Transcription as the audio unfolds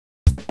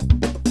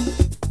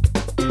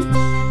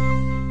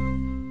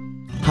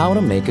how to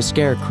make a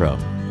scarecrow.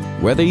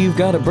 Whether you've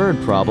got a bird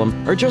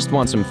problem or just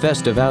want some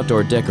festive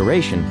outdoor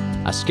decoration,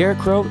 a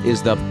scarecrow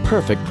is the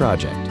perfect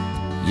project.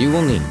 You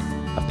will need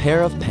a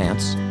pair of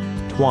pants,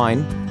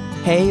 twine,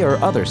 hay or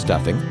other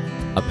stuffing,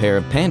 a pair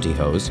of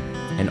pantyhose,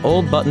 an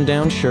old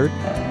button-down shirt,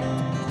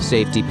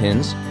 safety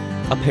pins,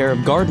 a pair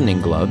of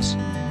gardening gloves,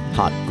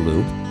 hot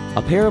glue,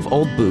 a pair of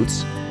old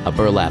boots, a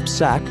burlap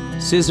sack,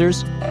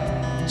 scissors,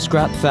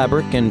 scrap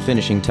fabric and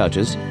finishing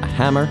touches, a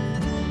hammer,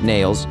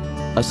 nails,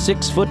 a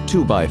 6-foot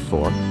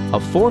 2x4, a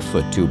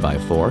 4-foot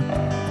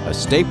 2x4, a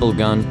staple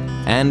gun,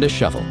 and a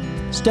shovel.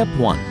 Step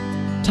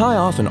 1. Tie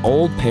off an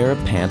old pair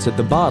of pants at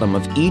the bottom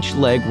of each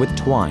leg with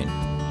twine.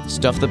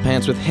 Stuff the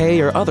pants with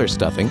hay or other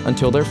stuffing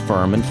until they're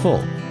firm and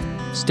full.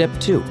 Step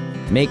 2.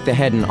 Make the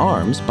head and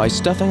arms by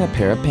stuffing a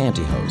pair of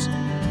pantyhose.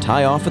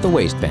 Tie off with a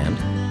waistband,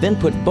 then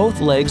put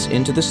both legs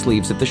into the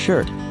sleeves of the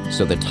shirt,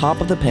 so the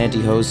top of the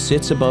pantyhose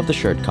sits above the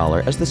shirt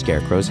collar as the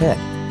scarecrow's head.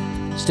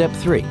 Step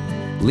 3.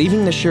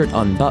 Leaving the shirt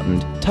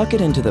unbuttoned, tuck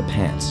it into the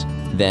pants.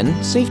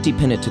 Then, safety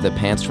pin it to the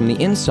pants from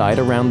the inside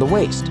around the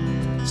waist.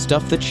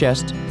 Stuff the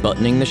chest,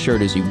 buttoning the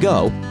shirt as you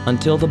go,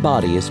 until the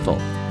body is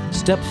full.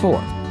 Step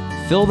 4.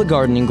 Fill the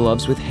gardening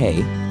gloves with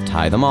hay,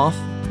 tie them off,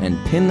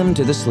 and pin them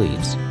to the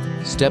sleeves.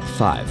 Step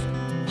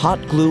 5.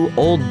 Hot glue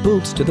old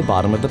boots to the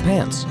bottom of the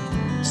pants.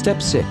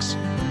 Step 6.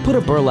 Put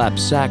a burlap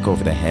sack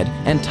over the head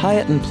and tie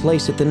it in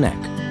place at the neck.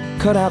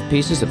 Cut out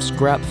pieces of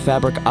scrap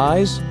fabric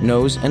eyes,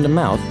 nose, and a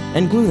mouth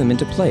and glue them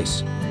into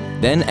place.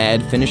 Then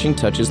add finishing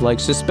touches like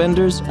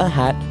suspenders, a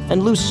hat,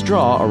 and loose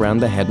straw around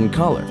the head and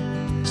collar.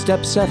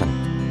 Step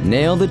 7.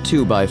 Nail the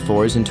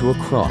 2x4s into a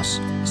cross,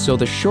 so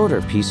the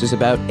shorter piece is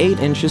about 8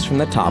 inches from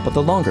the top of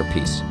the longer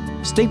piece.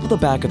 Staple the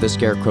back of the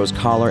scarecrow's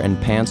collar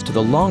and pants to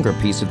the longer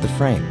piece of the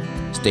frame.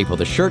 Staple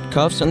the shirt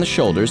cuffs and the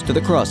shoulders to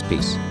the cross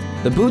piece.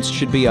 The boots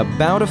should be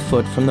about a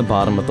foot from the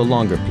bottom of the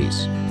longer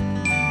piece.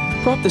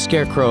 Prop the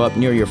scarecrow up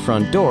near your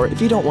front door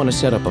if you don't want to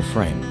set up a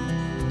frame.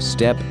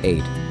 Step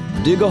 8.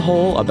 Dig a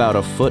hole about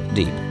a foot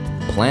deep.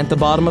 Plant the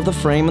bottom of the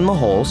frame in the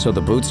hole so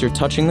the boots are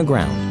touching the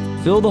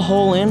ground. Fill the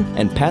hole in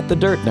and pat the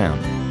dirt down.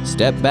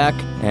 Step back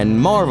and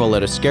marvel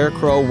at a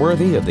scarecrow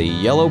worthy of the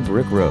yellow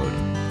brick road.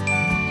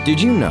 Did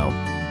you know?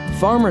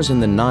 Farmers in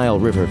the Nile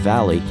River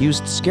Valley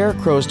used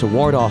scarecrows to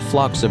ward off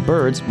flocks of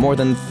birds more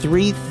than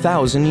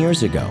 3,000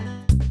 years ago.